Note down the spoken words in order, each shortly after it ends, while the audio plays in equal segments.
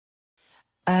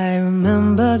I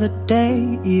remember the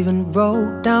day, even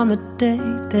wrote down the day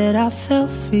that I fell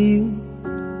for you.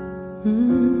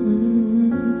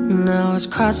 Now it's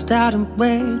crossed out in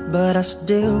red, but I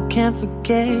still can't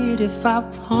forget if I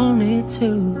wanted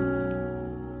to.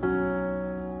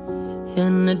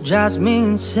 And it drives me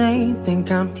insane,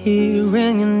 think I'm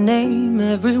hearing your name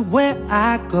everywhere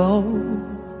I go.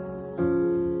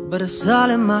 But it's all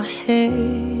in my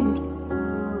head,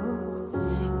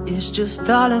 it's just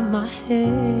all in my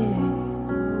head.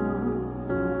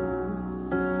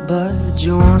 But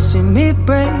you won't see me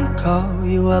break, call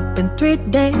you up in 3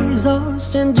 days, or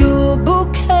send you a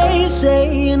bouquet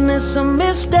saying it's a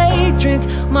mistake. Drink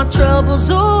my troubles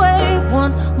away,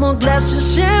 one more glass of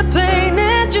champagne.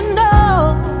 And you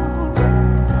know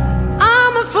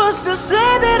I'm the first to say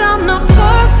that I'm not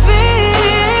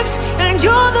perfect, and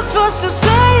you're the first to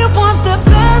say you want the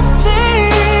best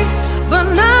thing. But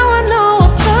now I know a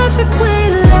perfect way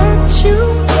to let you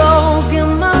go.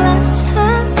 Give my last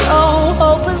hello,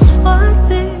 hope it's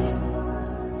worth it.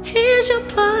 Here's your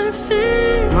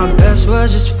perfect. My best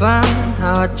was just fine,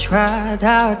 how I tried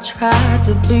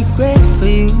to be great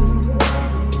for you.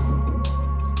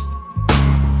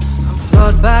 I'm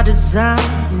flawed by design,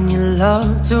 and you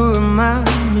love to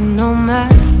remind me no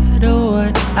matter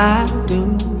what I do.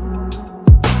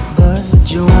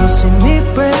 But you won't see me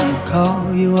break,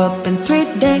 call you up in 3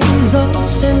 days, or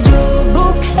send you a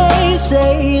bouquet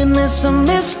saying it's a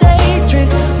mistake.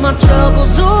 Drink my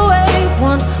troubles away,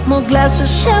 one more glass of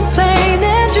champagne.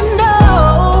 And you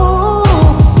know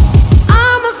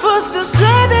I'm the first to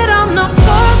say that I'm not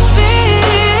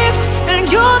perfect, and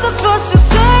you're the first to